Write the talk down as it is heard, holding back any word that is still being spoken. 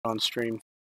on stream.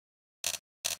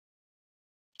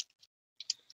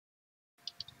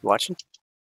 Watching?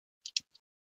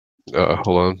 Hold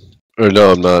on. Or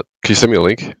no, I'm not. Can you send me a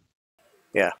link?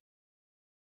 Yeah.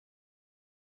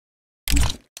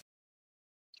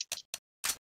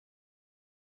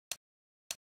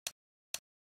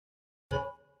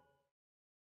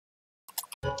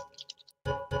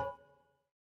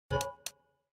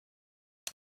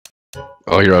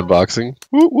 Oh, you're unboxing?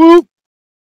 Whoop whoop!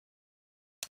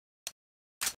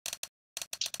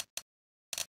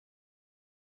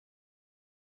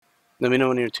 Let me know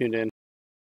when you're tuned in.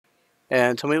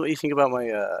 And tell me what you think about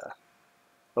my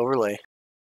overlay.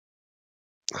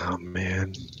 Oh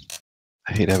man.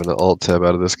 I hate having the alt tab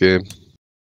out of this game.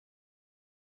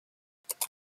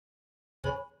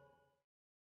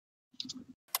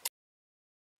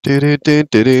 Let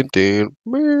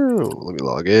me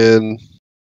log in.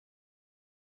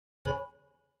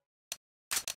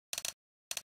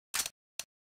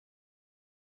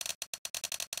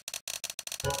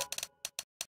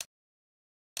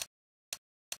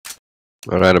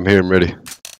 Alright, I'm here, I'm ready.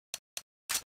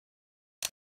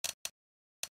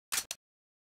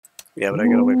 Yeah, but I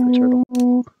gotta wait for Turtle.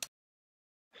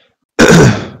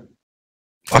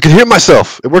 I can hear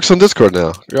myself! It works on Discord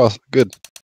now. You're all good.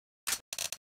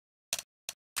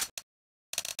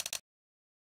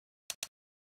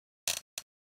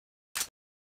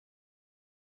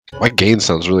 My gain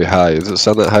sounds really high. Does it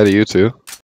sound that high to you too?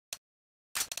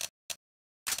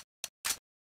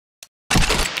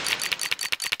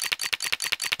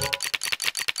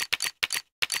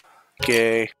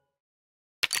 Gay.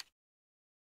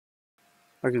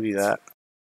 I'll give you that.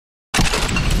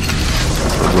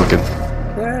 I'm looking.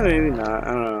 Yeah, maybe not.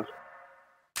 I don't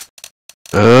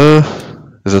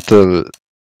know. Is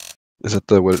that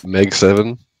the what, Meg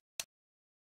 7?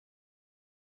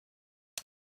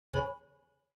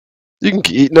 You can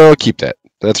keep, no, keep that.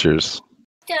 That's yours.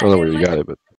 I don't know where you got it,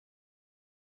 but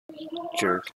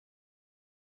Jerk.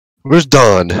 where's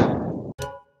Dawn?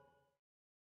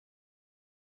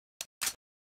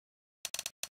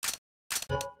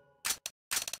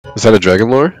 Is that a Dragon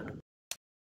Lore?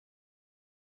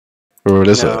 Or what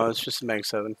is No, it? it's just a Meg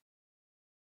 7.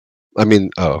 I mean,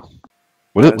 oh.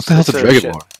 What Yeah, the hell's a Dragon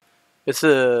shit. Lore? It's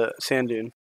a sand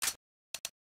dune.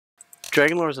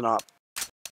 Dragon Lore is an op.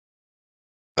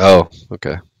 Oh,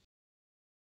 okay.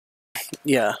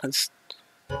 Yeah, it's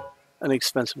an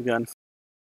expensive gun.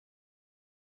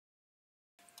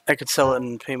 I could sell it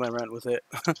and pay my rent with it.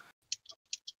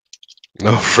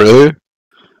 No, really?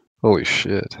 Holy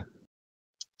shit.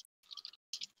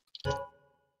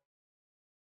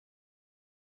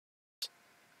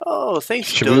 Oh, thanks,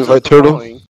 Should we Doza, invite for Turtle?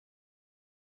 following.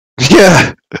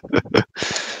 Yeah!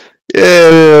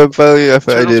 Yeah, finally, I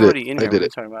Turtle's did it. already in I here. What did are you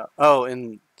it. talking about? Oh,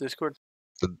 in Discord?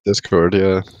 The Discord,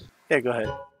 yeah. Yeah, go ahead.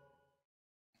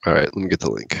 Alright, let me get the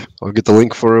link. I'll get the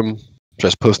link for him.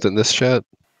 Just post it in this chat.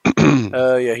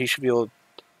 Yeah, he should be able to...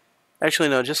 Actually,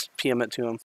 no, just PM it to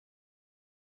him.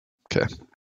 Okay.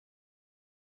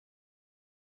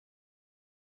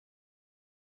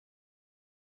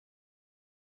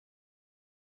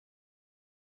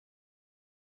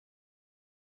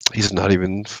 He's not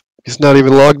even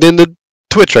logged into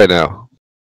Twitch right now.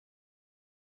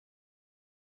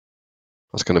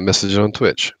 I was gonna message it on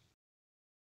Twitch.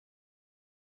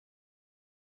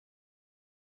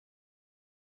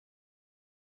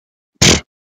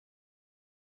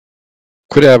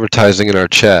 Quit advertising in our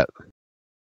chat.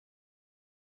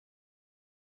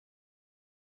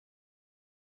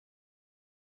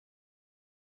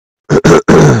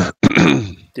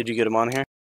 Did you get him on here?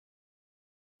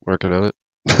 Working on it.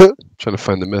 Trying to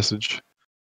find the message.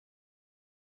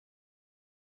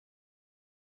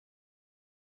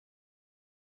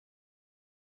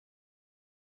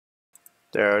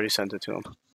 There, I already sent it to him.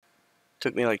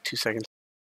 Took me like 2 seconds.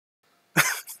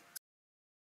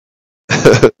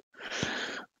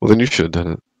 Well, then you should have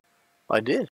done it. I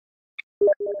did.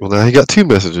 Well, now he got 2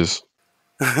 messages.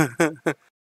 Where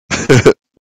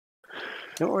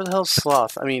the hell's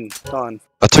Sloth? I mean, Dawn.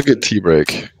 I took a tea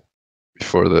break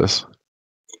before this.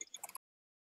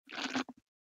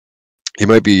 He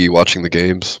might be watching the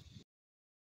games.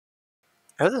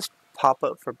 How did this pop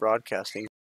up for broadcasting?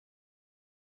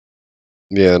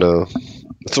 Yeah, no.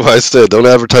 That's why I said don't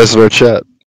advertise in our chat.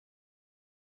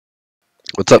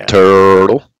 What's up, Yeah.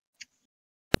 Turtle?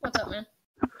 What's up, man?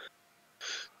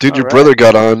 Dude, your Alright. brother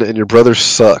got on, and your brother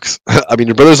sucks. I mean,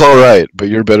 your brother's alright, but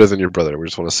you're better than your brother. We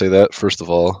just want to say that, first of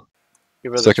all.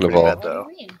 Your brother's Second of pretty all. bad, though. What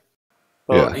do you mean?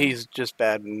 Well, Yeah. he's just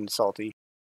bad and salty.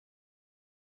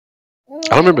 Well, I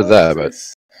don't remember what that, was but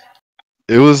this?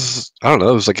 it was, I don't know,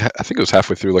 it was like, I think it was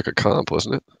halfway through like a comp,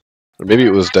 wasn't it? Or maybe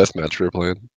it was deathmatch we were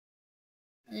playing.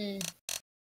 Mm.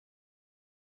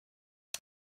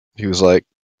 He was like,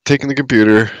 taking the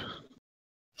computer.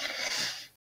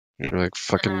 You're like,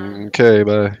 fucking okay,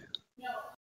 bye.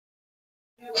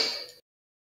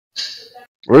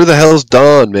 Where the hell's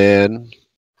Dawn, man?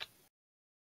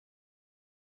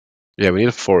 Yeah, we need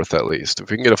a fourth at least. If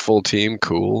we can get a full team,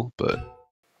 cool, but...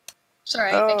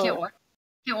 Sorry, I can't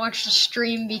watch the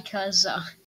stream because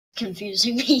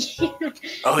confusing me.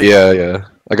 Oh Yeah.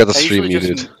 I got the I stream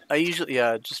usually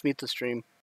muted. just mute the stream.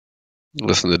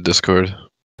 Listen to Discord.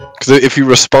 Because if you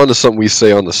respond to something we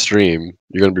say on the stream,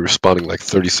 you're going to be responding like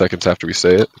 30 seconds after we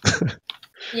say it.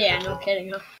 Yeah, no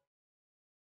kidding. Huh?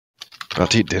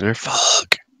 About to eat dinner?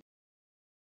 Fuck.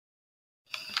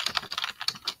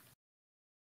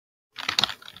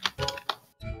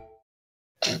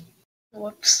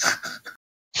 Whoops.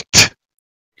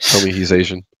 Tell me he's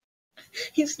Asian.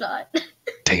 He's not.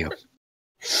 Damn.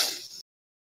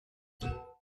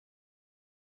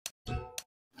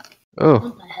 Oh,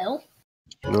 What the hell?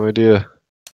 no idea.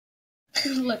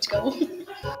 Let's go.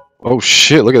 Oh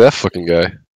shit, look at that fucking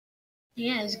guy.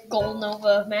 Yeah, it's Gold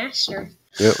Nova Master.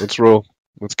 Yeah, let's roll.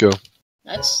 Let's go.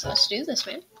 Let's do this,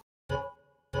 man.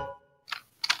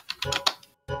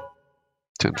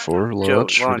 10-4, Joe,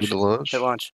 launch. launch. Ready to launch. Hit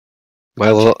launch.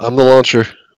 I'm the launcher.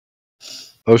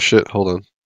 Oh shit, hold on.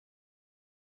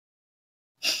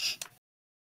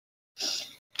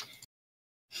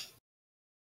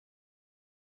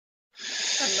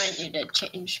 I might need to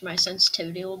change my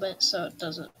sensitivity a little bit so it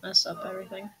doesn't mess up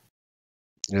everything.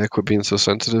 Yeah, quit being so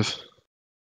sensitive.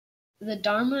 The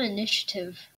Dharma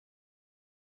Initiative.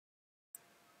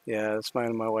 Yeah, that's mine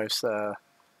and my wife's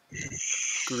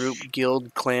group,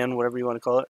 guild, clan, whatever you want to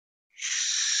call it.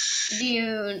 Do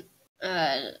you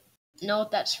know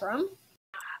what that's from?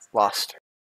 Lost.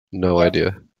 No Yep.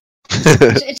 idea.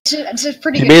 It's a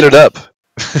pretty He good made it name. up.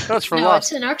 No, it's from No,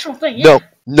 Lost. it's an actual thing, yeah.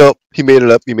 Nope. He made it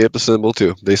up. He made up the symbol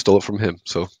too. They stole it from him.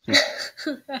 So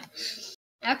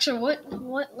Actually,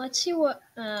 what? Let's see what.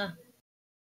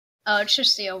 Oh, it's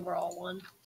just the overall one.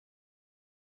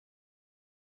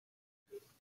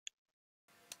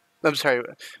 I'm sorry,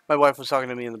 my wife was talking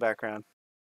to me in the background.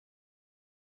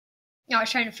 No, I was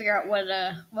trying to figure out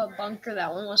what bunker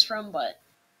that one was from, but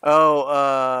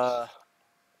Oh,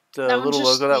 the That one's little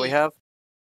just logo that we the- have.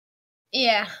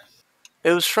 yeah.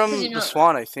 It was from 'Cause you know- the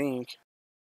Swan, I think.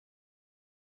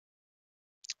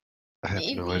 I have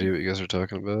no Maybe. idea what you guys are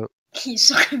talking about. He's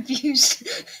so confused.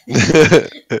 I'm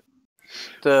just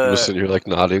The sitting here like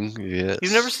nodding. Yes.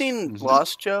 You've never seen Mhm.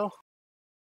 Lost, Joe?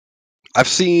 I've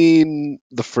seen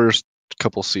the first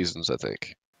couple seasons, I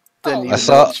think. Then Oh, you I know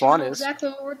saw- what Swan know is. exactly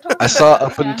what we're talking I saw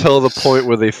about. up until the point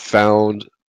where they found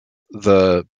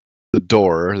the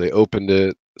door. They opened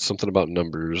it. Something about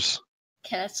numbers.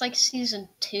 Okay, that's like season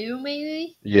 2,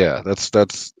 maybe. Yeah, that's.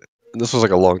 And this was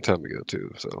like a long time ago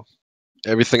too. So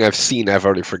everything I've seen, I've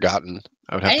already forgotten.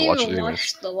 I would have I to didn't watch it even anyway.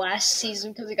 watch the last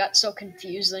season because it got so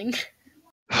confusing.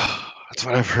 That's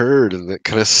what I've heard, and that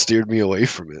kind of steered me away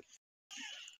from it.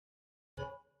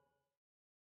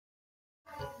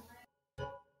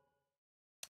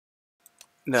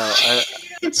 No,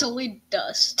 It's only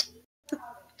dust.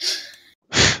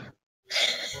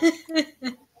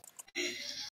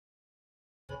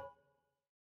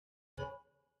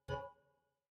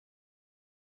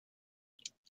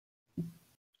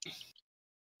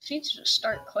 She needs to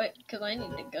start quick because I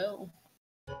need to go.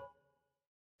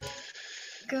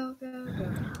 Go.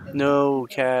 no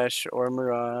Cash or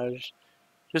Mirage.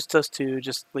 Just us two.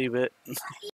 Just leave it.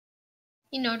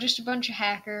 You know, just a bunch of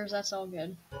hackers. That's all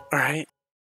good. All right.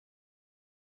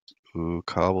 Ooh,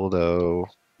 cobbled O.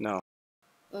 No,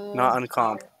 Ooh, not on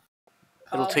comp.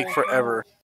 It'll take Cobble. forever.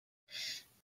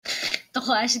 The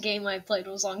last game I played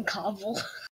was on Cobble.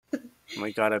 Oh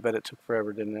my god, I bet it took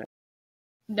forever, didn't it?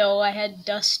 No, I had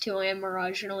Dust 2 and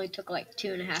Mirage. It only took like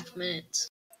 2.5 minutes.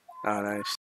 Oh,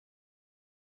 nice.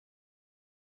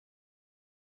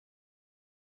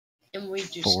 And we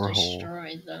just 4-hole.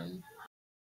 destroyed them.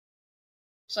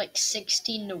 It's like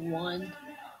 16-1.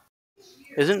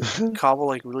 Isn't Cobble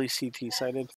like really CT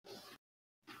sided?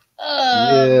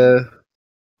 Yeah.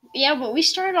 Yeah, but we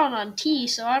started on T,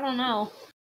 so I don't know.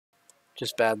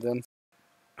 Just bad then.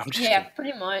 I'm just Yeah,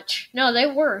 pretty much. No, they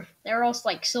were. They were all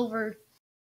like silver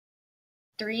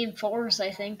 3 and 4s,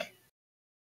 I think.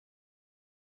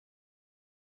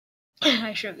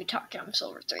 I shouldn't be talking. I'm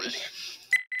silver 3.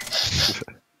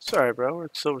 Sorry, bro. We're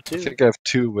silver I 2. think I have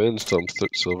 2 wins till I'm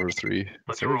silver 3.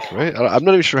 I think, right? I'm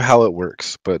not even sure how it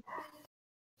works, but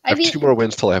I have 2 more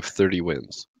wins till I have 30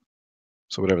 wins.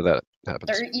 So whatever that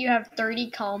happens. You have 30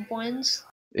 comp wins.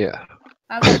 Yeah.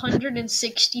 I have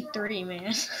 163,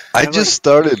 man. I just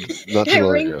started not too I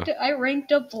long ranked. ago. I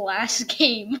ranked up last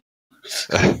game.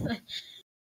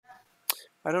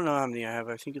 I don't know how many I have.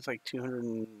 I think it's like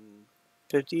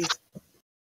 250.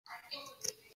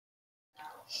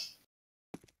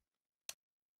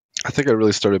 I think I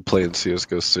really started playing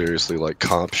CSGO seriously, like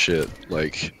comp shit,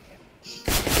 like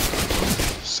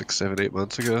 6, 7, 8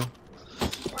 months ago. Wow.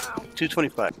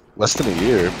 225. Less than a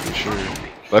year, I'm pretty sure.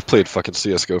 I've played fucking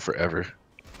CSGO forever.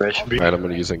 Fresh beef. Alright, I'm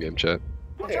gonna use in game chat.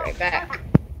 I'll be right back.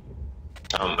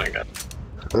 Oh my god.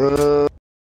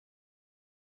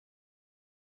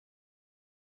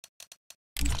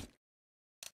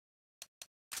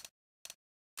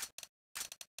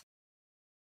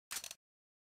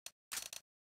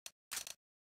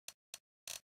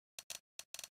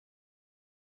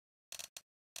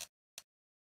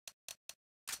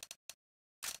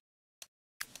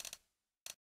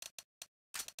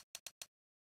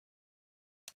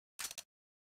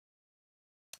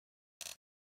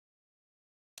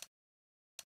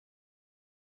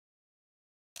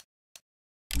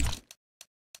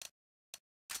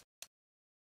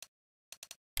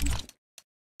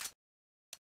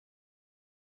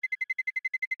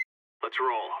 Let's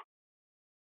roll.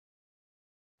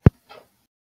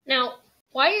 Now,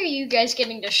 why are you guys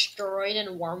getting destroyed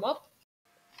in warm up?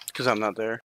 Because I'm not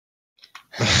there.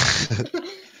 I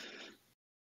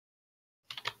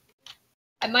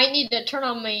might need to turn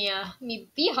on my me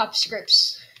B-hop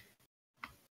scripts.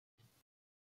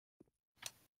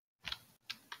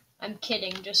 I'm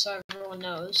kidding, just so everyone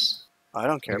knows. I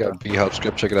don't I care got about B-hop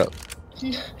script, check it out.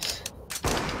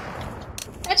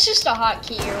 That's just a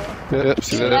hotkey. Yep,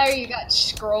 see Either that? that or you got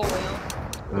scroll wheel.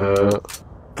 Oh,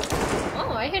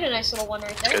 I hit a nice little one right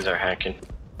These there. guys are hacking.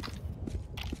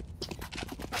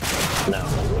 No.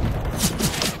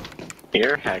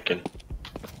 You're hacking.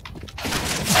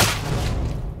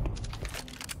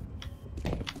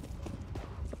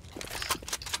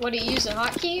 What, do you use a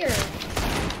hotkey or?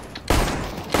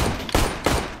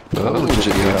 Oh, legit,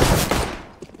 yeah.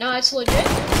 No, it's legit.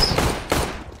 It's...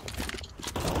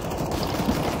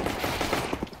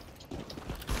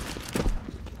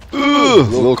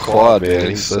 Little quad, man.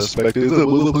 He's suspected.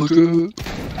 Don't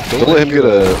let him get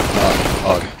a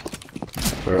AUG.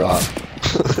 Or AUG.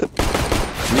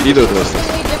 Neither of those things.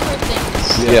 Completely different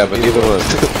things. Yeah, but neither one.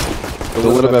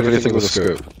 Don't let him have anything with a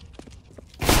scope.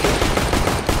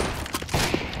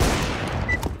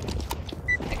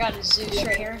 I got a Zeus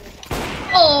right here.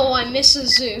 Oh, I miss a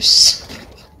Zeus.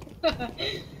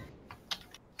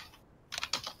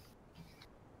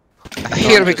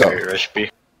 Here we go. Sorry, Rush B.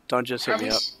 Don't just hit me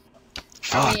up.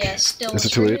 Are Fuck. we still Is it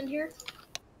too late? streaming here?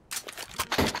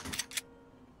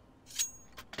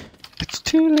 It's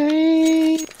too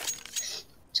late.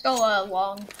 Let's go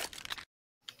long.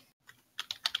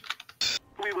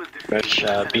 Rush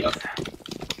B.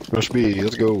 Rush B,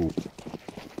 let's go.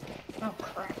 Oh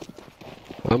crap.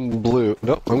 I'm blue.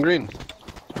 Nope, I'm green.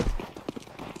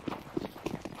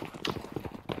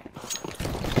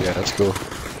 Yeah, that's cool.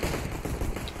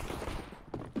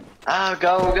 Ah,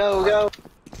 go, go, go.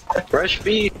 Rush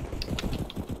B.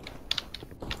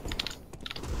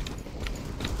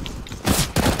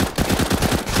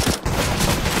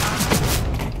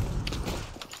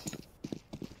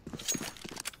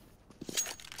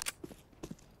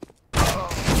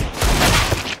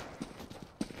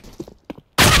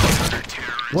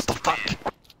 What the fuck?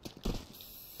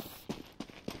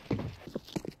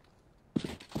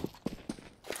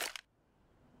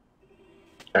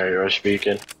 Alright, Rush B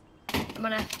again. I'm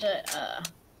gonna have to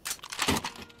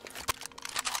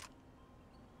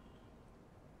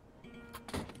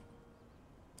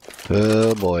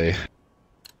Oh boy.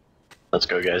 Let's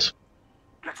go, guys.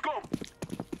 Let's go.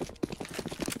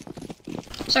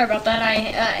 sorry about that. I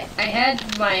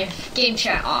had my game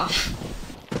chat off.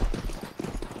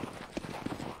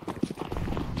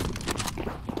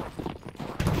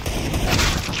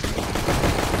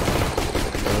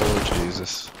 Oh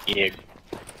Jesus. Yeah.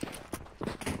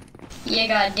 You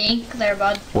got a dink there,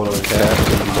 bud. One on cat,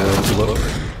 coming down below.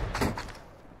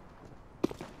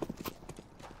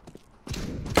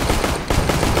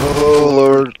 Oh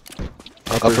lord.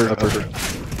 Upper.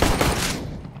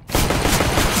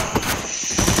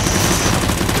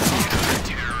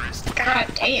 God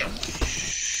damn.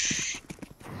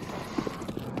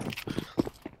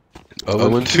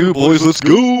 0-2, boys, let's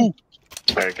go!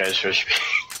 Alright, guys, Rush B.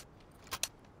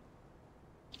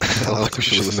 I like we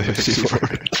should listen to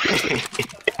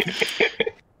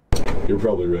FC4. You're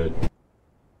probably right.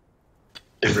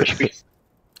 Hey, Rush B.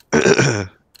 Let's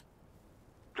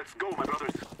go, my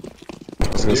brothers. I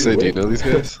was gonna say, do you know these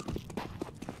guys?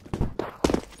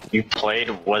 You played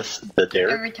with the dare?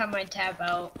 Every time I tab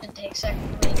out, it takes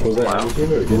everything. Was that Wow. enemy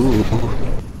team or against?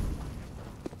 Ooh.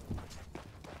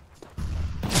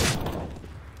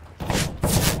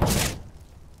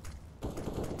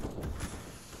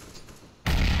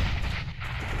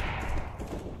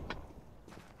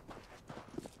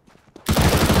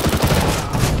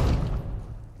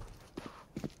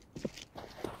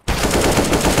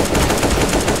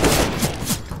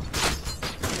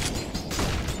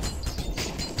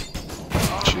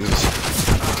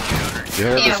 Jesus.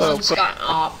 Yeah, Yeah, this one's got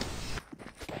op.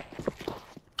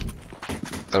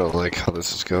 I don't like how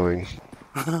this is going.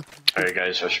 Alright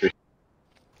guys, rush me.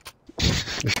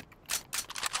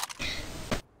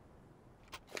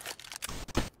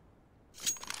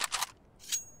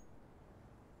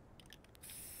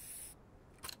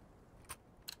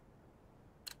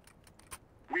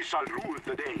 We shall rule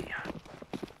the day.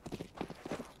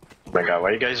 Oh my god, why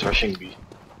are you guys rushing B?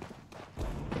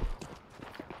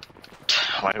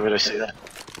 Why would I say that?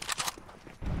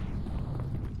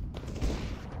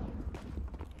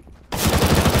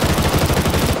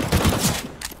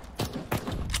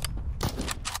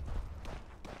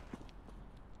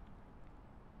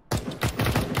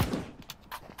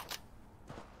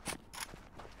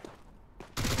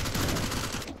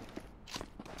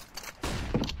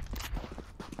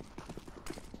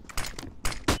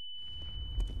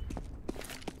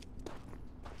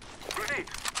 Grenade.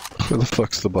 Where the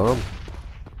fuck's the bomb?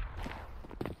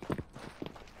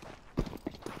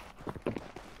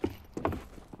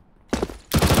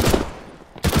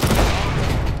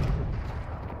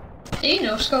 Did you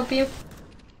no scope you?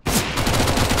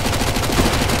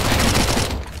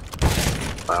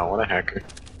 Wow, what a hacker.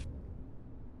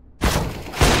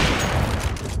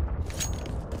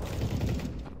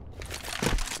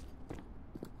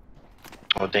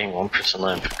 Oh dang, 1%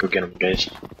 left. Go get him, guys.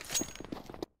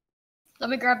 Let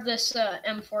me grab this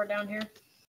M4 down here.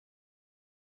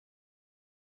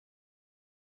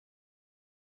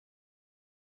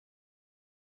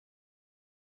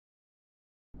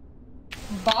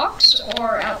 Box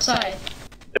or outside?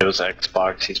 It was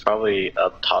Xbox. He's probably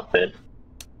up top mid.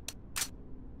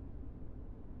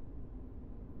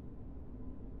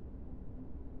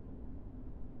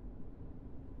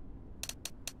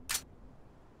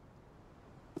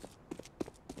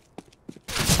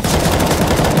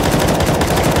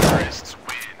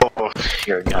 Oh,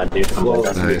 you're a god, dude. Oh my Well,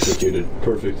 god. Nice. executed.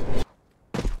 Perfect.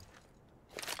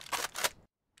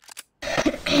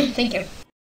 Thank you.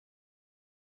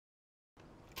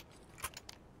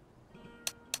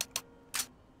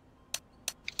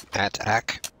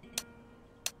 Attack.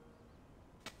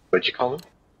 What'd you call him?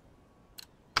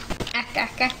 Ack,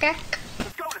 ack, ack, ack.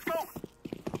 Let's go, let's go.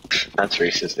 That's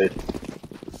racist, dude.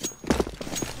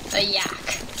 A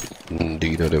yak. Do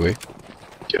you know the way?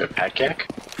 Do a pack yak?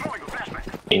 Throwing a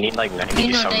flashback. You need like 90 You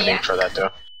know the something yak. for that though.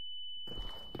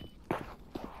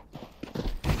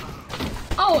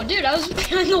 Oh, dude, I was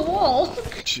behind the wall.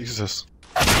 Jesus.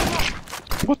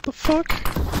 What the fuck?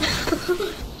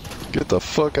 Get the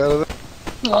fuck out of there.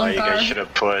 Oh, One you car. guys should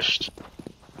have pushed.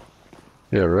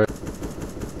 Yeah, right.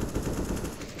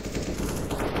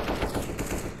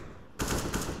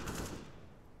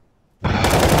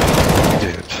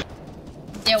 Dude.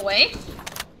 Get away.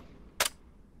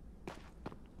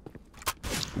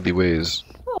 The way is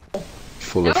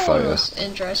full of That fire. was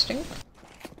interesting.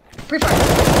 Pre-fire.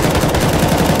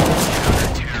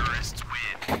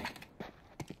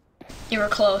 You were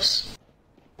close.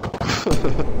 That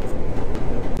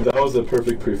was a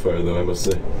perfect pre-fire though, I must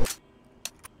say.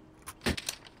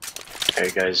 Hey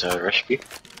guys, rush B.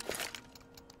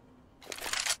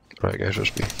 Right, guys,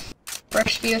 just me.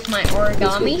 Rush me with my Let's go,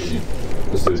 origami. G.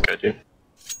 Let's do Let's it. go, dude.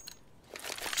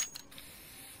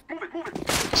 Move it, move it.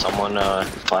 Someone,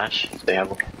 flash. They have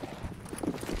one.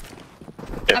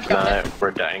 If I've got not, we're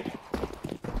dying.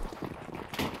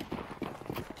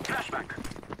 Flashback.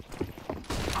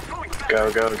 I'm throwing a flashback.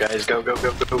 Go, go, guys, go, go,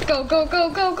 go, go. Go, go, go,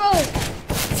 go, go!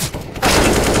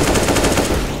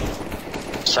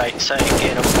 Sight,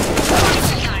 get him.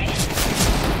 Die.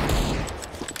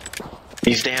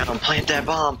 He's down. Plant that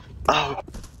bomb. Oh.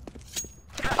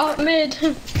 Oh, mid.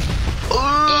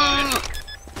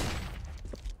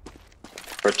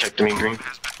 Protect me, green.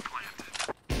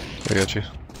 I got you.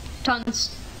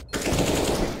 Tons.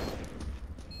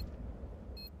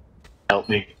 Help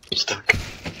me. I'm stuck.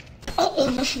 Oh.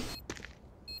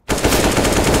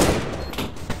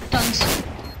 Tons.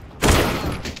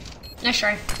 Nice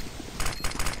try.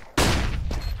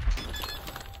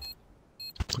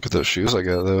 Look at those shoes I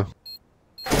got though.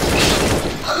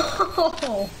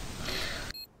 Oh.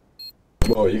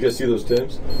 Oh, you guys see those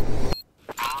Tims?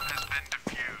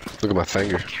 Look at my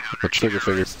finger. My trigger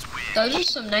finger. Those are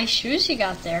some nice shoes you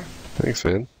got there. Thanks,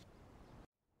 man.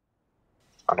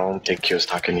 I don't think he was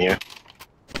talking to you.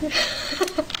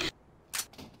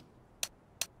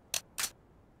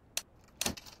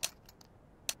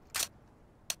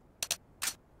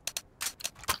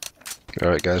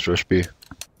 Alright, guys, rush B.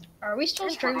 Are we still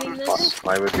streaming this?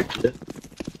 Why would we do that?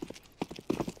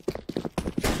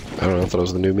 I don't know, I thought it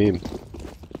was the new meme.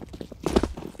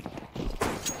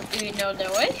 Do you know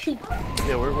the way?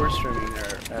 Yeah, we're streaming.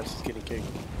 Our ass is getting kicked.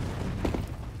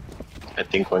 I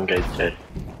think one guy's dead.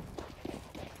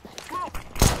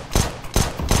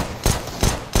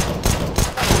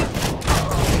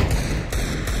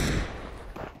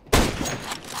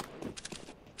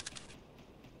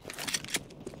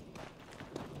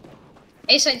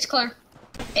 A site's clear.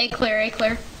 A clear, A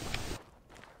clear.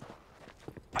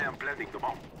 I am planting the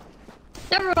bomb.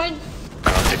 Never mind.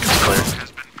 I don't think it's clear.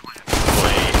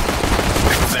 Wait.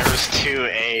 There was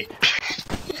 2A.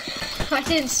 I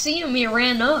didn't see him, he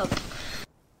ran up.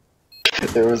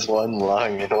 There was one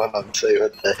long and one on site.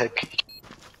 What the heck?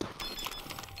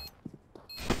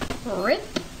 RIP.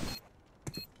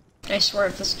 I swear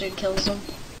if this dude kills him.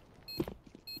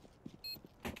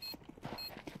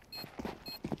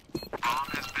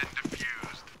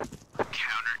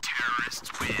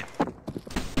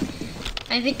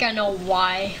 I think I know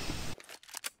why.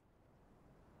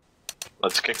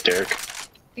 Let's kick Derek.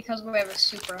 Because we have a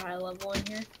super high level in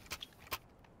here.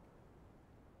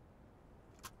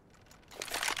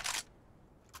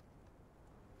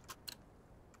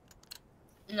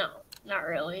 No, not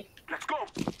really. Let's go.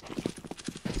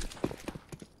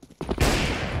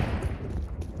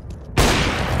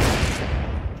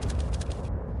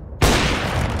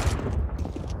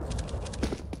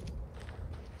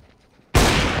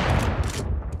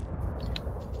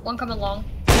 One coming long.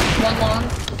 One long.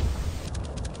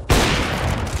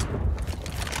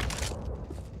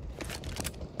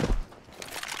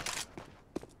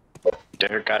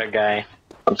 Derek got a guy.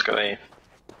 Let's go A.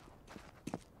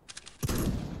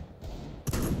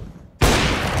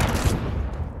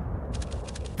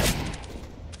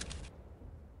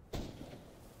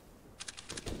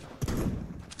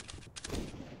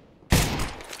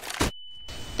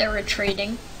 They're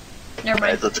retreating. Never Guys,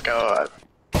 mind. let's go.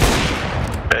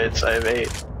 I have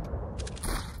 8.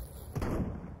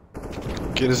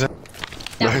 Get his ass.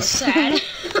 That was Nice. sad. I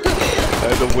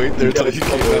had to wait there till he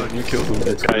came out and you killed him.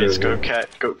 It's Guys, clear, go man. cat,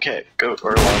 go cat, go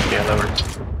or long. Yeah, that worked.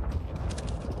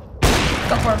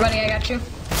 Go for it, buddy. I got you.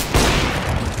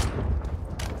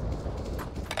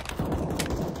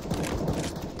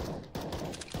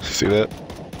 See that?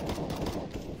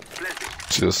 Planting.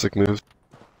 See those sick moves?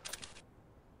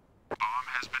 Bomb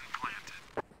has been planted.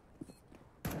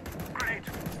 Grenade.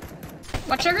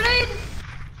 Watch your grenade.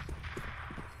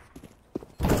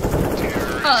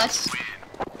 Oh, that's.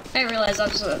 I didn't realize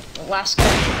that was the last guy.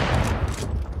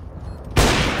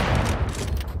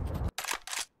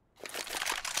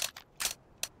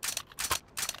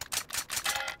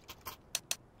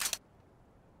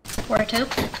 Where to?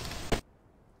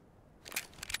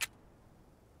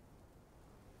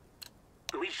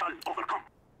 We shall overcome.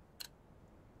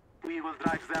 We will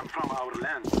drive them from our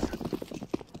land.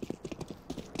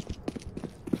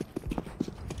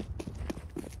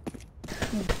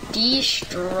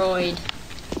 Destroyed.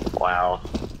 Wow.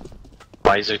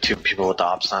 Why is there 2 people with the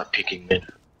ops not peeking mid?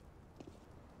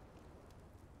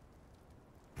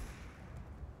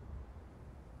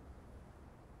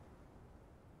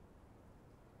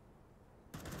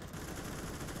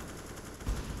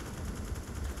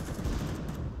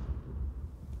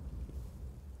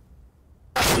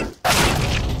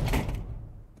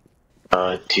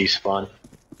 T-spawn.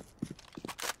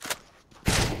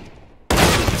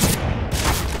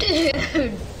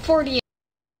 Dude, 48.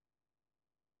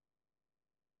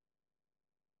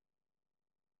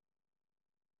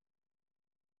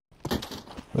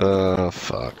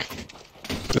 Fuck.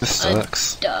 This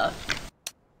sucks. Duh.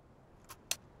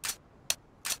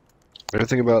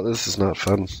 Everything about this is not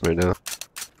fun right now.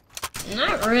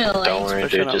 Not really. Don't worry,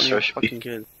 Especially dude. not Just when you're rush B. fucking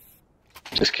kid.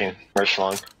 Just kidding. Rush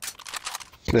long.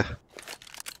 Yeah.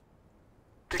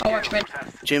 Take Oh, care watch of mid.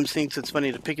 yourselves. James thinks it's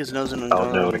funny to pick his nose and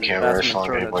Oh, no, we can't rush and long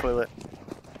throw it in a anymore. toilet.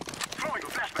 Throwing a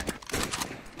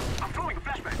flashback. I'm throwing a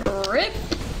flashback. RIP.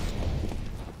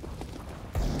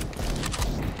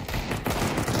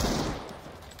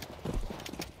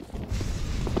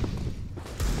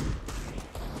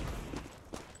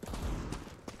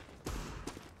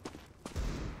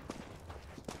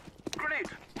 Grenade.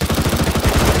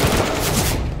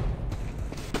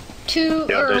 Two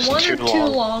Yeah, or there's one two or two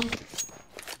long. long.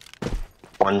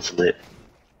 One's lit.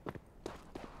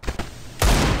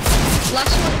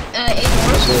 Last one,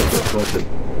 8 doors.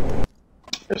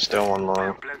 There's still one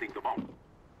more. Planting the bomb.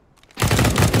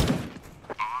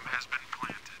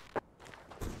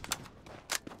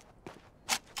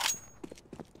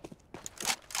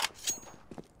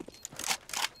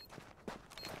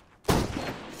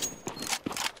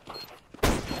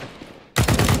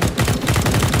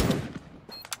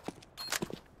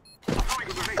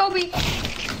 Kobe!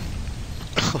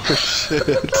 Oh shit.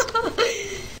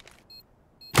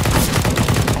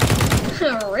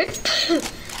 Rip.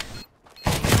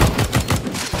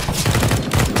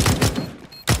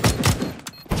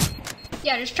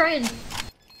 Yeah, just try and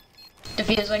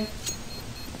defusing.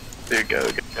 There you go,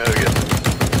 go.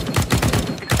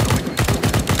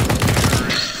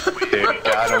 Dude,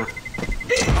 got him.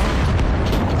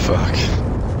 Fuck.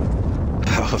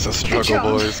 That was a struggle, job.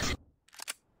 boys.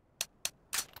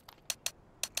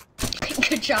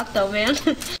 Good job though, man.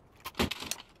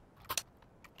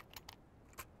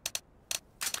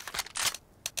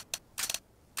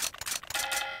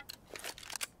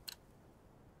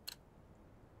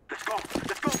 Let's go.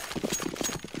 Let's go.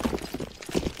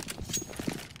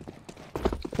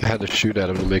 I had to shoot at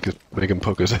him to make him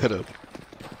poke his head up.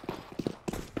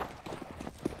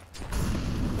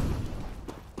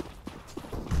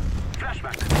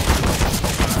 Flashback.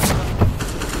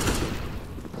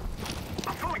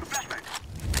 I'm throwing a flashback.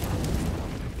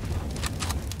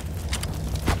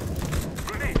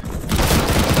 Grenade.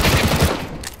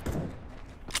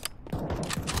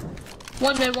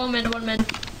 One man.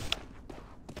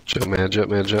 Jump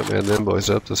man, then boys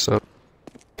up this up.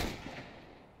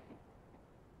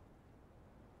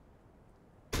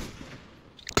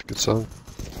 Good song.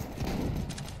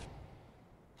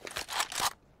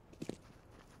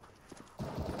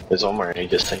 There's one more, he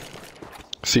just take.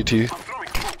 CT. I'm throwing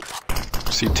smoke.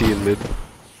 CT in mid.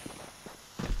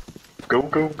 Go,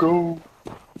 go, go!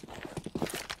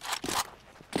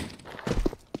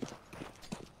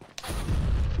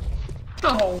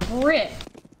 Oh, rip.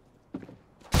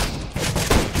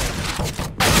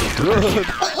 Good.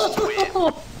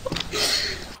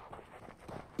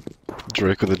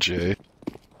 Drake with a J.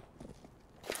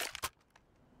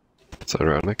 It's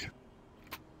ironic.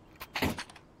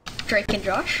 Drake and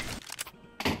Josh.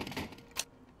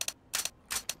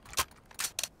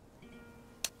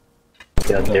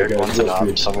 Yeah, Derek guys, wants an go op,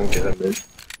 free. someone get him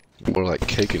in. More like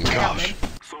cake and gosh.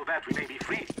 So that we may be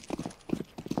free.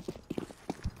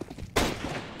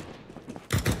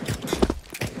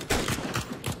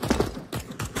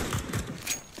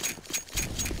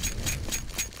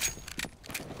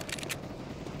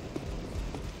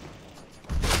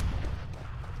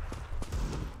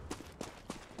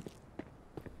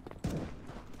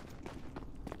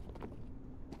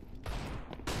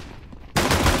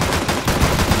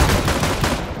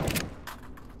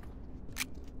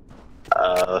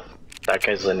 That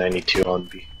guy's a 92 on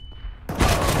B.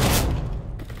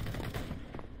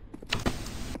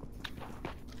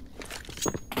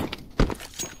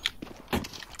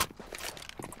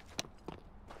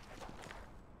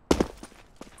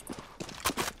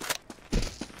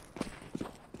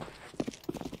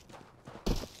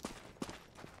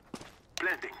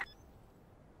 Planting.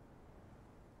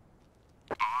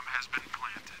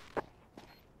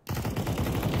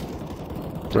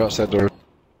 They're outside door.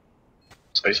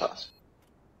 Space House.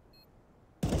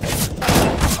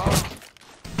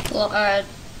 Well,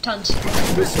 tons.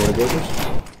 This soy burgers?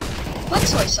 What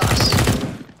soy sauce?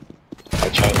 I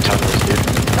tried to tell this dude.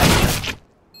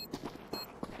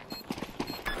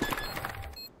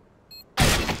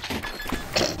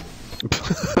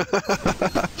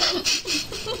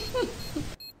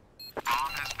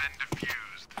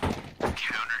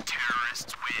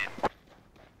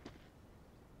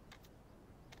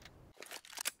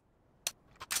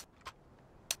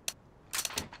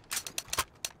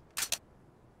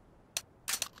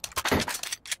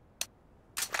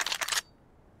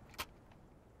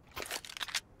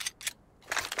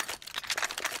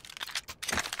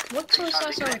 What soy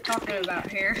sauce are we talking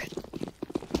about here?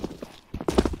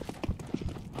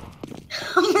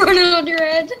 I'm running on your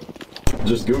head.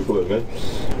 Just Google it, man.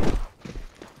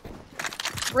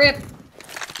 Rip.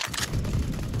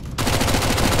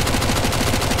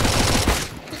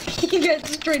 You guys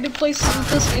just tried to place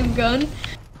the same gun.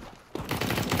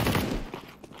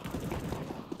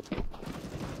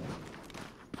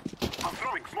 I'm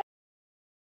throwing smoke.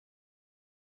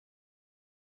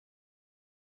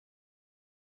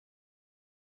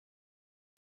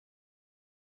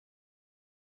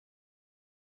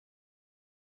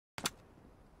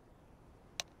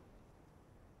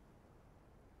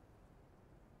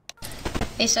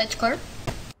 A side's clear.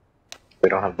 We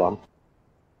don't have bomb.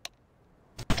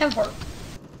 10-4.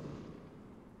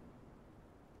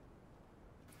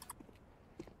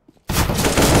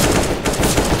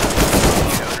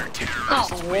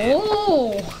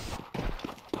 Oh,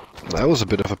 That was a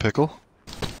bit of a pickle.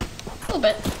 a little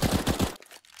bit.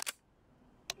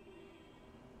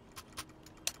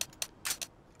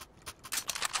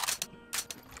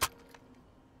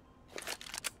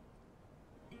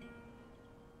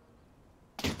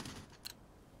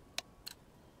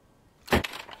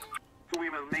 We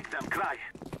will make them cry.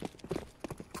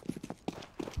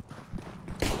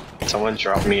 Someone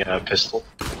drop me a pistol.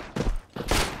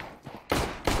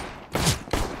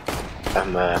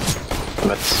 I'm at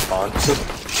the spawn.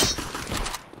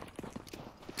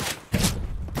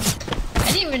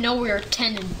 I didn't even know we were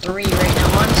 10-3 right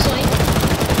now, honestly.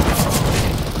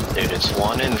 Dude, it's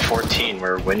 1-14.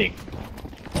 We're winning.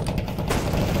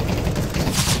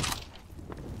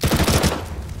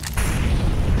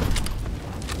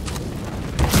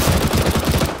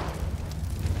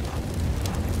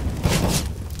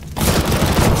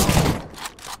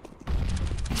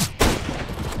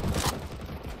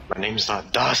 My name's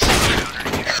not Dawson.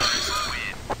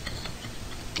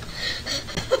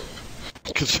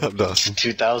 Good job, Dawson.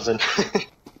 2000.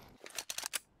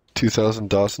 2000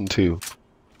 Dawson 2.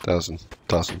 1000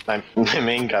 Dawson. My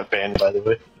main got banned, by the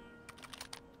way.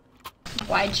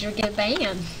 Why'd you get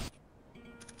banned?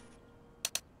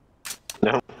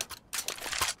 No.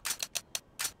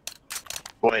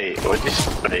 Wait, what did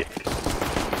you wait?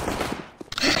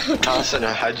 Dawson,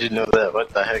 how'd you know that? What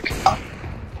the heck?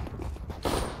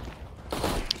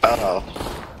 Oh.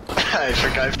 I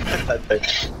forgot I put that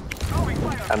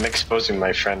there. I'm exposing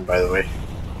my friend, by the way.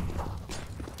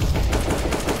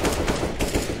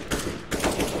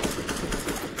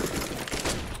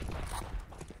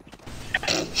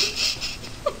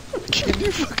 Can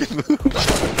you fucking move?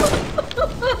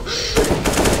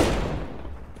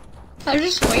 I'm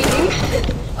just waiting.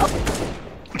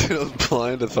 Dude, I was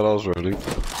blind. I thought I was running.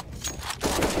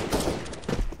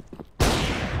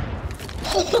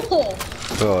 Oh,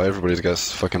 Oh, everybody's got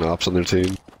fucking ops on their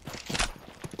team.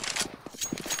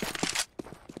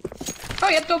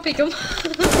 yep, don't pick him.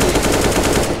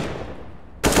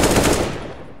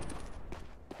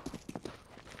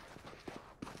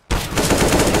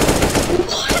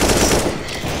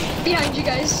 What? Behind you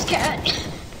guys, cat.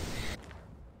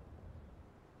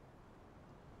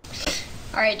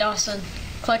 Alright, Dawson.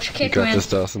 Clutch You kick, got man. this,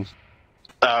 Dawson.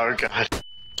 Oh god.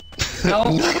 No.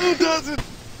 No, Dawson!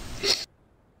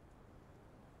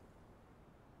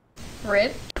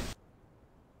 Rip.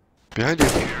 Behind you.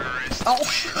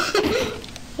 Oh.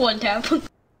 One tap.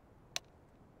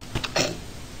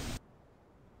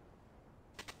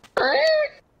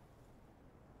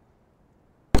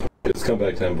 It's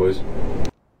comeback time, boys.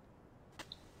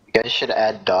 You guys should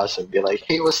add Dawson. Be like,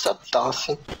 hey, what's up,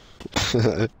 Dawson?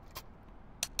 I'm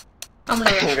gonna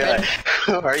rush Be mid. like,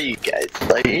 who are you guys?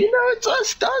 Like, you know, it's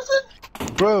us,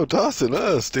 Dawson. Bro, Dawson,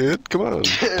 us, dude. Come on.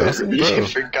 Dawson, You bro.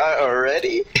 forgot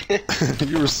already?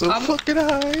 You were so fucking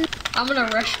high. I'm gonna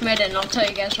rush mid and I'll tell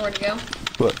you guys where to go.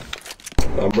 What?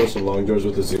 I'm bursting long doors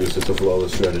with the Zeus. It's a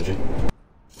flawless strategy.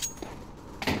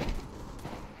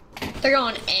 They're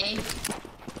going A.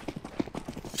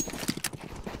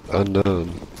 Unknown.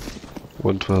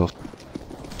 112.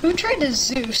 Who tried to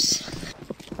Zeus?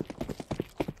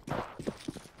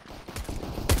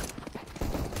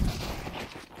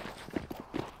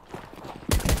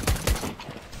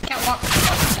 Catwalk.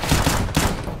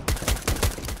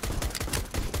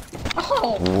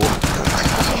 Oh!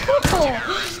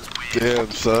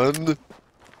 Damn, son.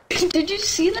 Did you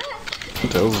see that?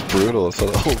 That was brutal. I saw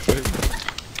the whole thing.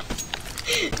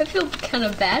 I feel kind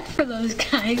of bad for those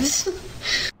guys.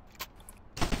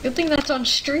 Good thing that's on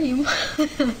stream.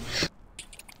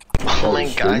 Oh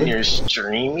my god, you're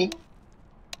streaming?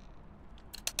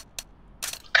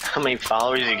 How many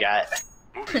followers you got?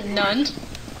 None.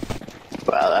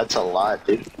 Wow, that's a lot,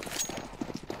 dude.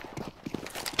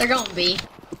 They're going B.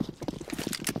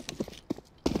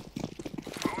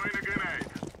 Throwing a grenade.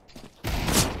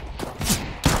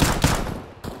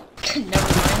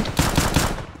 Never mind.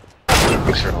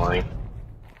 Thanks for lying.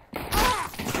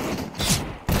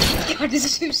 God,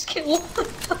 is Zeus kill?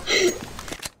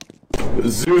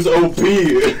 Zeus OP!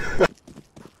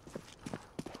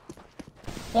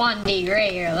 1D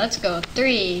right here. Let's go.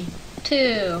 3,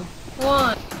 2,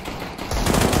 1.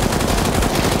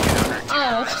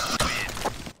 Oh.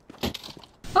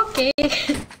 Okay.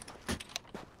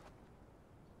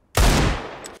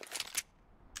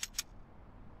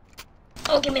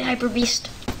 Oh, give me Hyper Beast.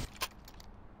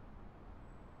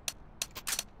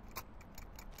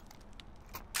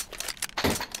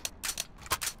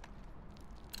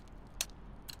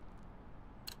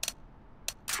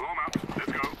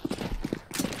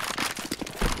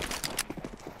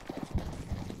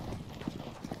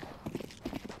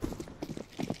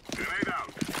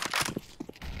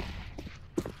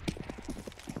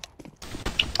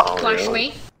 Flash really?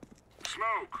 B.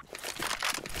 Smoke.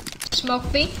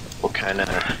 Smoke B. What kind of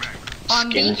On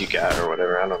B. skins you got or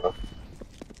whatever? I don't know.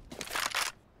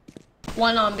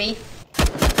 One on B.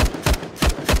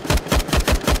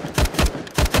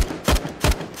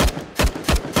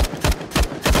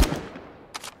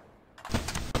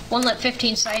 One lit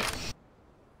 15 site.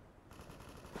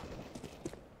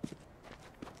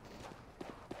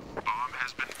 Bomb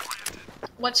has been planted.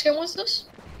 What skin was this?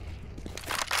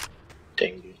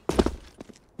 Dang dude.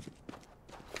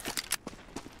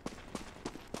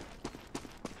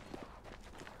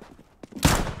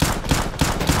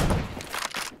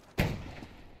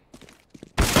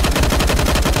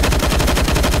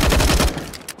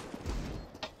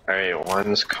 Alright,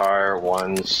 one's car,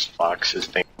 one's Fox's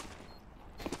thing.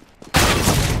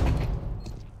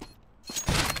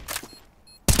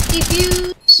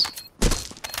 Defuse.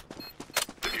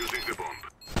 Defusing the bomb.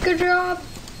 Good job.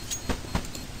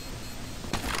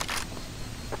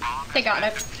 They got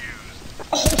it.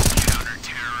 Oh.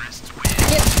 Counter-terrorists win.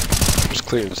 Yep. Just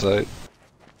clearing sight.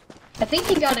 I think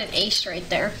he got an ace right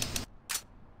there.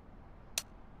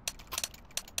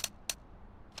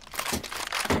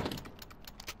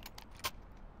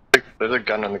 There's a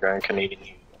gun on the ground, Canadian.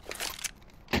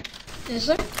 Is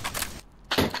there?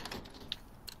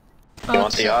 You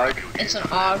want the AUG? It's an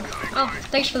AUG. Oh,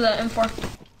 thanks for the info.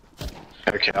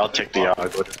 Okay, I'll take the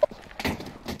AUG.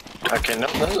 Okay, no.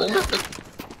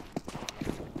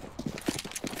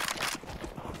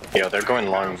 Yo, they're going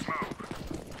long.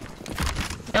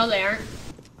 No, they aren't.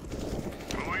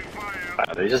 Throwing fire.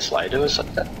 Wow, they just lied to us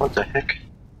like that? What the heck?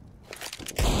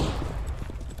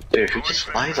 Dude, who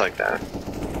just lies like that?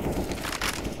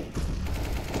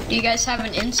 Do you guys have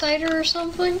an insider or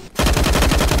something?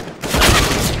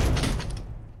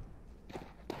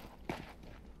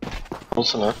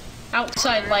 Close enough.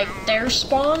 Outside, like, their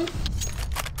spawn?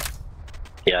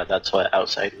 Yeah, that's what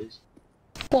outside is.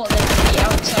 Well, they could be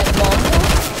outside longbow?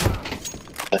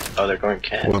 Oh, they're going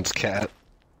cat. One's cat.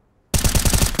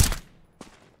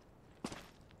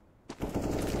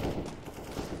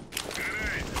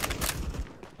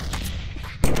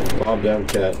 Bomb down,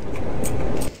 cat.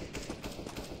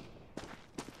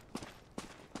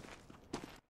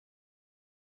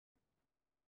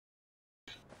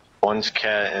 One's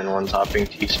cat and one's hopping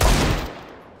T spawn.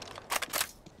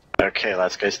 Okay,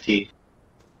 last guy's T.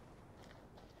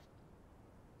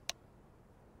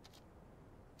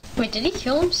 Wait, did he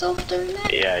kill himself during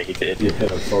that? Yeah, he did. Yeah,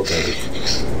 I felt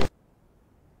that.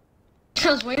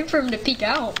 I was waiting for him to peek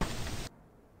out.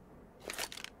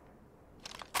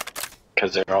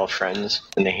 Because they're all friends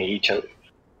and they hate each other.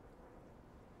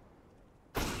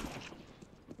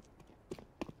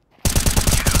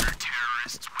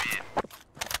 Counter-terrorists win.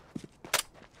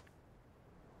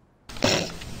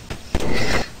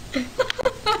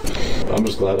 I'm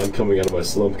just glad I'm coming out of my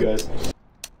slump, guys.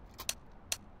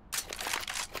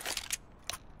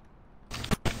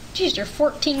 Jeez, you're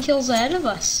 14 kills ahead of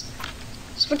us.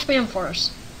 Switch man for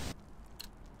us.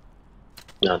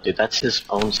 No, dude, that's his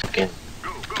own skin.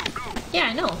 Go, go, go. Yeah,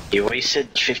 I know. He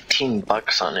wasted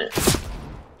 $15 on it.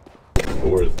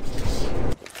 Worth.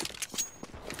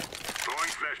 Throwing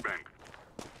flashbang.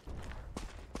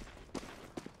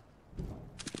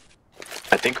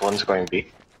 I think one's going B.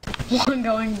 One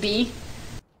going B.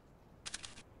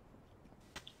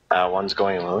 One's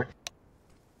going lower.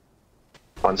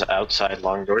 One's outside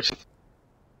long doors.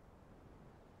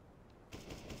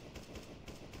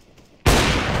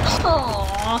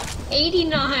 Aww,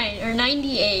 89 or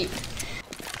 98.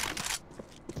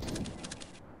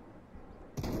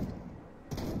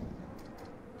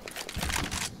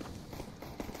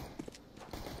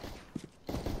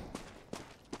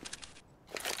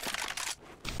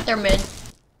 They're mid.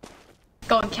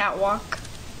 Going catwalk.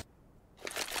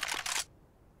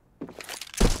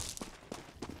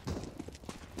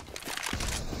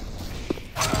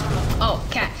 Oh,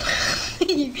 cat.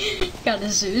 You got a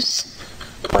Zeus.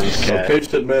 One's A cat.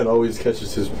 patient man always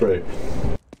catches his prey.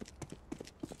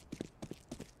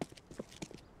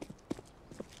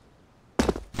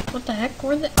 What the heck?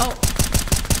 Where the? Oh.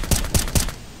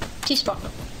 T-spawn.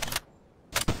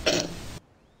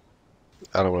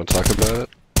 I don't want to talk about it.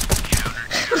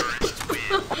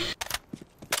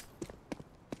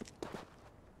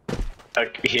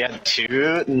 He had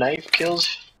 2 knife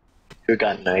kills. Who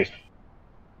got knife?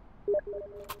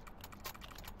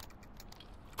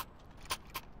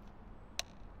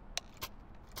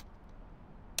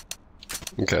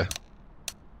 Okay.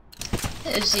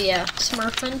 Is he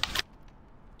smurfing?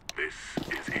 This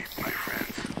is it, my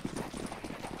friends.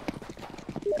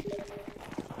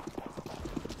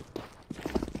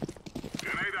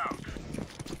 Grenade out.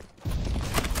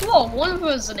 Oh, one of them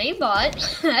was an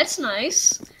aimbot. That's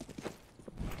nice.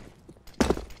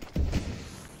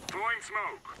 Throwing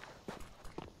smoke.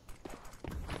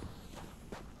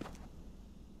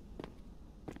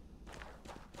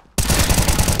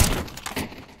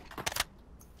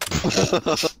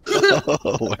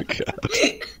 Oh my god.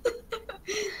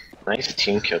 Nice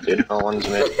team kill, dude. All one's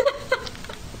mid.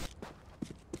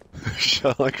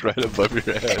 Shot like right above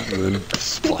your head and then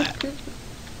splat.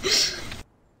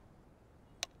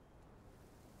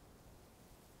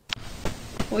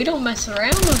 We don't mess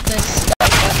around with this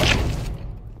stuff.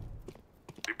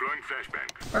 Deploying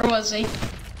flashbang. Where was he?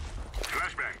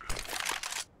 Flashbang.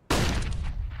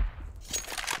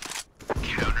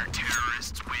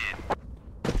 Counter-terrorists win.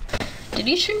 Did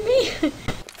he shoot me?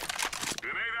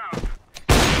 Grenade out.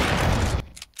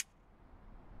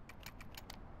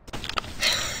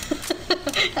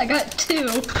 I got two.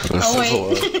 This Oh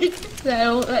is wait,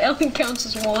 that only counts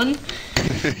as one.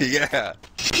 Yeah.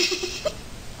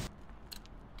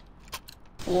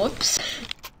 Whoops.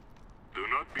 Do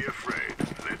not be afraid.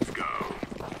 Let's go.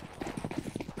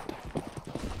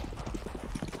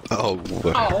 Oh,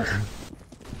 whatever. Oh.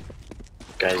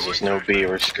 Guys, there's no B,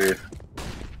 we're screwed.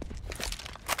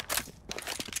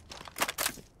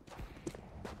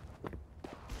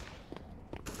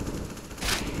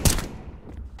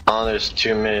 Oh, there's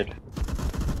two mid.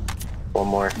 One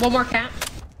more. One more cat.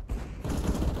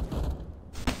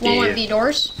 One more Yeah. B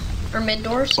doors. Or mid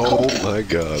doors. Oh my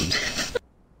god.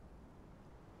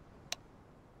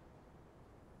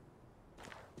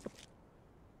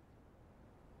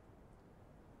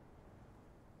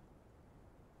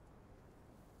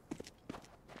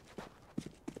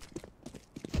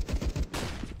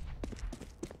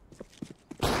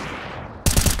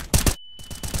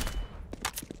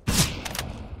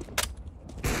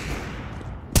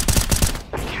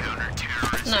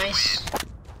 Nice.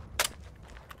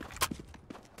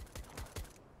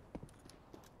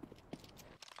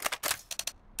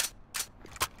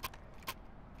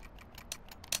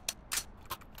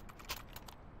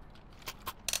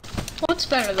 What's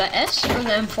better, the S or the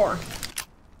M4?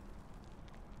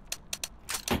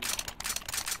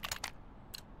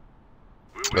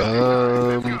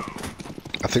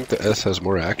 I think the S has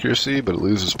more accuracy, but it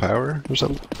loses power or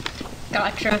something.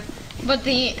 Gotcha. But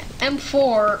the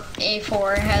M4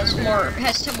 A4 has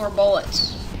 10 more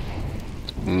bullets.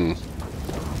 Hmm.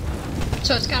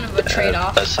 So it's kind of a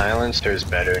trade-off. The silencer is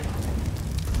better.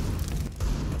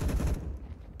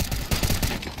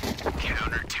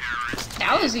 Counter-terrorists.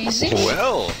 That was easy.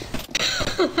 Well,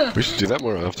 we should do that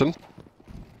more often.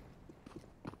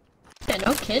 Yeah,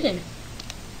 no kidding.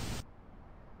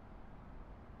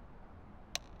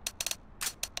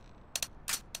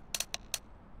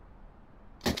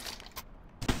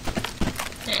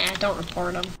 Nah, don't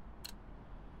report them.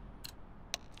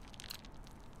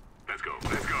 Let's go.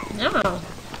 Let's go. No.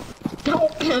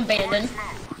 Don't abandon. Smoke.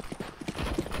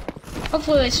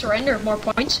 Hopefully they surrender more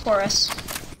points for us.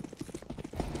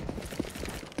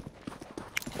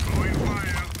 Throwing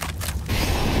fire.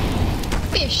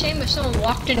 It'd be a shame if someone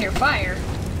walked in your fire.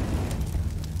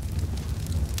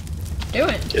 Do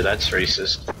it. Dude, that's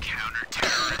racist.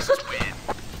 Counter-terrorists win.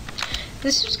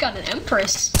 This just got an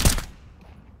Empress.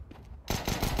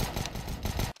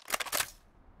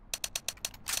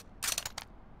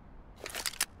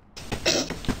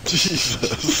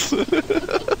 Jesus.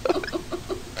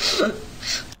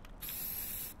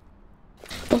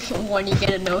 When you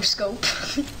get a no scope.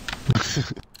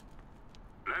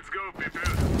 Let's go, people.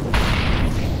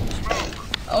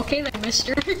 Smoke. Okay then,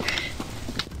 mister.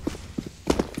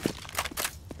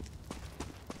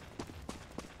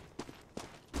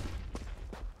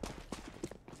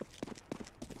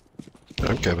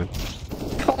 I'm Kevin.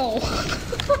 Oh.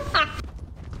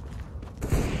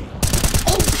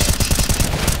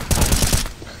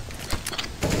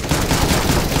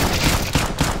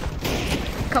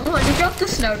 Come on, you got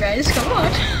this now, guys. Come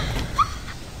on.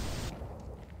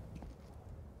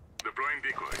 Deploying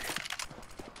decoy.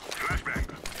 Flashbang.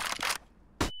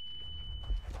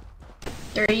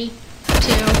 3,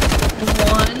 2,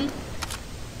 1.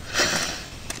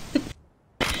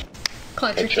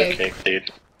 Clutch your It's your cake. cake,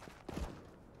 dude.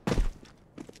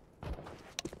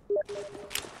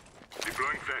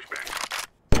 Deploying flashbang.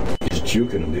 He's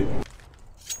juking him, dude.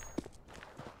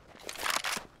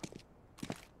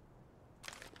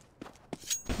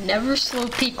 Never slow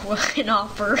peek an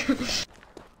offer. Bomb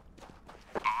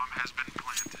has been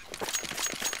planted.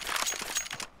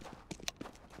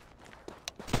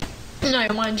 No, I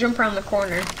want to jump around the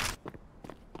corner.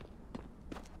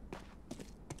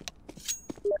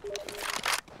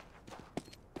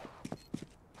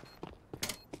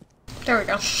 There we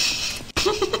go.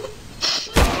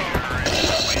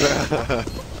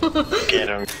 Get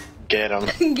him. Get him.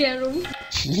 Get him.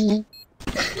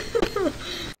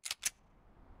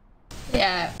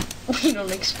 Yeah, we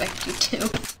don't expect you to.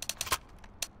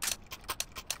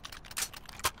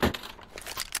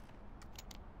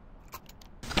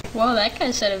 Well, that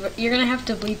guy said it. You're gonna have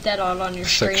to bleep that out on your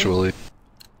stream. Sexually.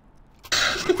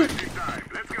 Let's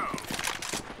go.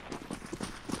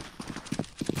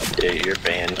 Dude, you're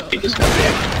banned. You just got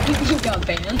banned. You got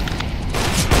banned.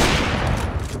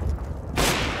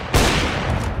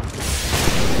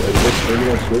 Is this streaming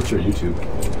on Twitch or YouTube?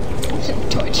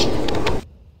 Twitch.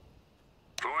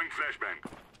 Throwing flashbang.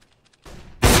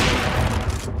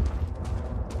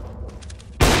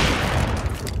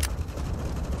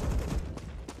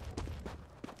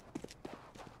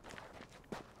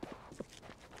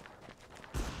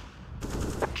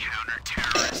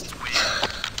 Counter-terrorists win.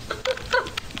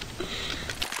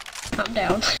 I'm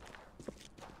down.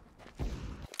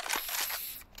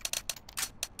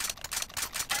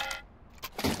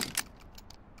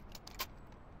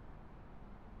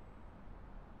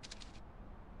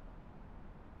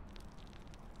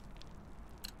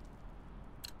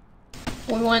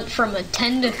 We went from a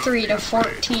 10 to 3 to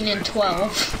 14 and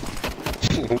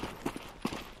 12.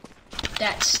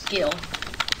 That's skill.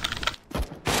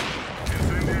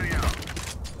 Incendiary out.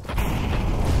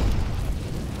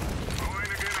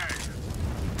 Throwing a grenade.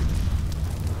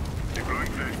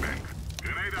 Deploying flashbang.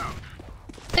 Grenade out.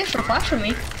 Thanks for flashing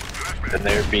me. Flashbang. And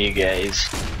there be guys.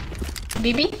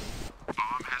 BB?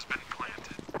 Bomb has been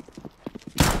planted.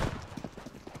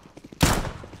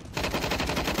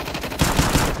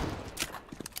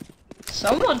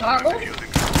 Someone toggle?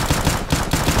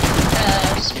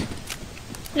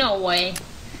 No way.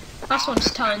 Last one's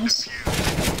tons.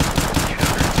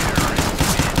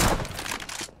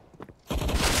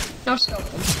 No scope.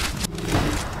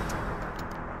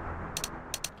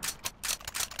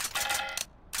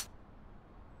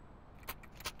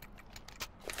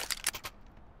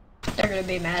 They're gonna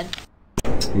be mad.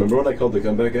 Remember when I called the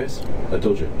comeback, guys? I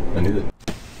told you. I knew it.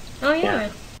 Oh yeah.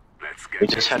 Yeah. Let's We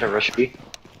get just had a rush B.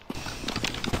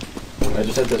 I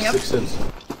just had that Yep. 6 cents.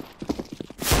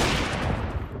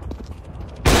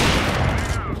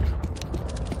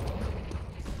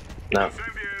 No.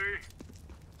 incendiary.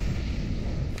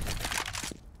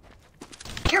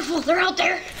 Careful, they're out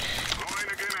there! Throwing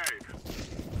a grenade.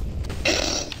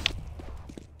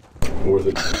 Worth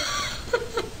it.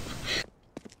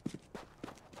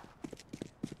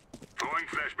 Throwing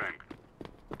flashbang.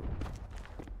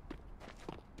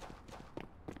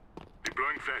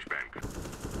 Deploying flashbang.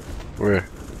 Where?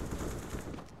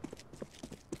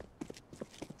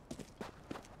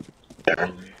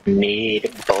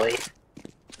 Need boy.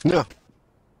 No.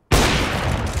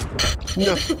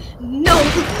 No. No!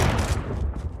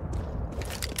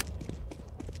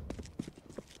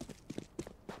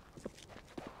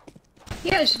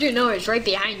 You guys do know it's right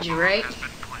behind you, right? Has been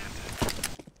planted.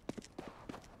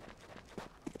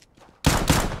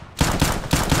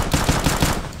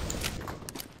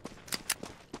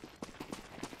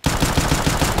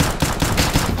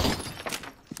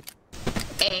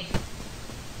 A.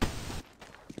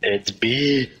 It's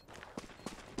B.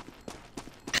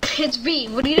 It's B,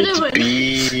 what are you It's doing?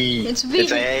 B. It's B.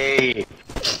 It's A.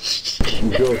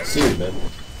 You go see, man.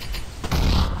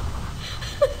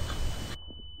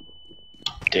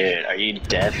 Dude, are you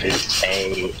deaf? It's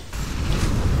A.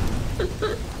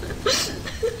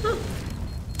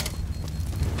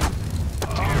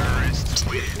 Terrorists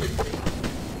win.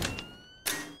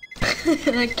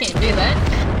 I can't do that.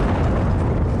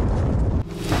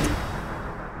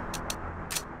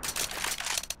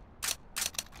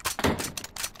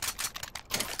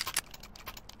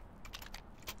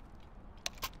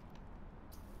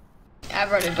 I've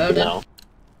already voted. No.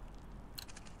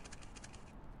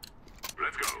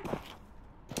 Let's go.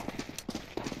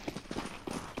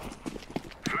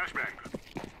 Flashbang.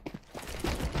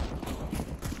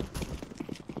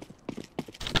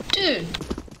 Dude,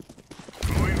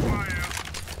 Throwing fire.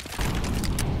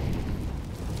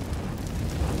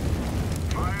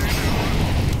 Fire in the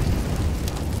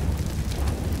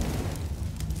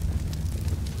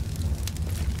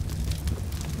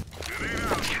grenade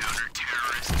out.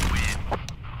 Counter-terrorists win.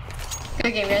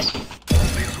 good game, guys.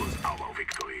 This was our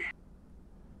victory.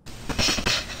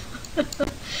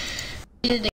 You did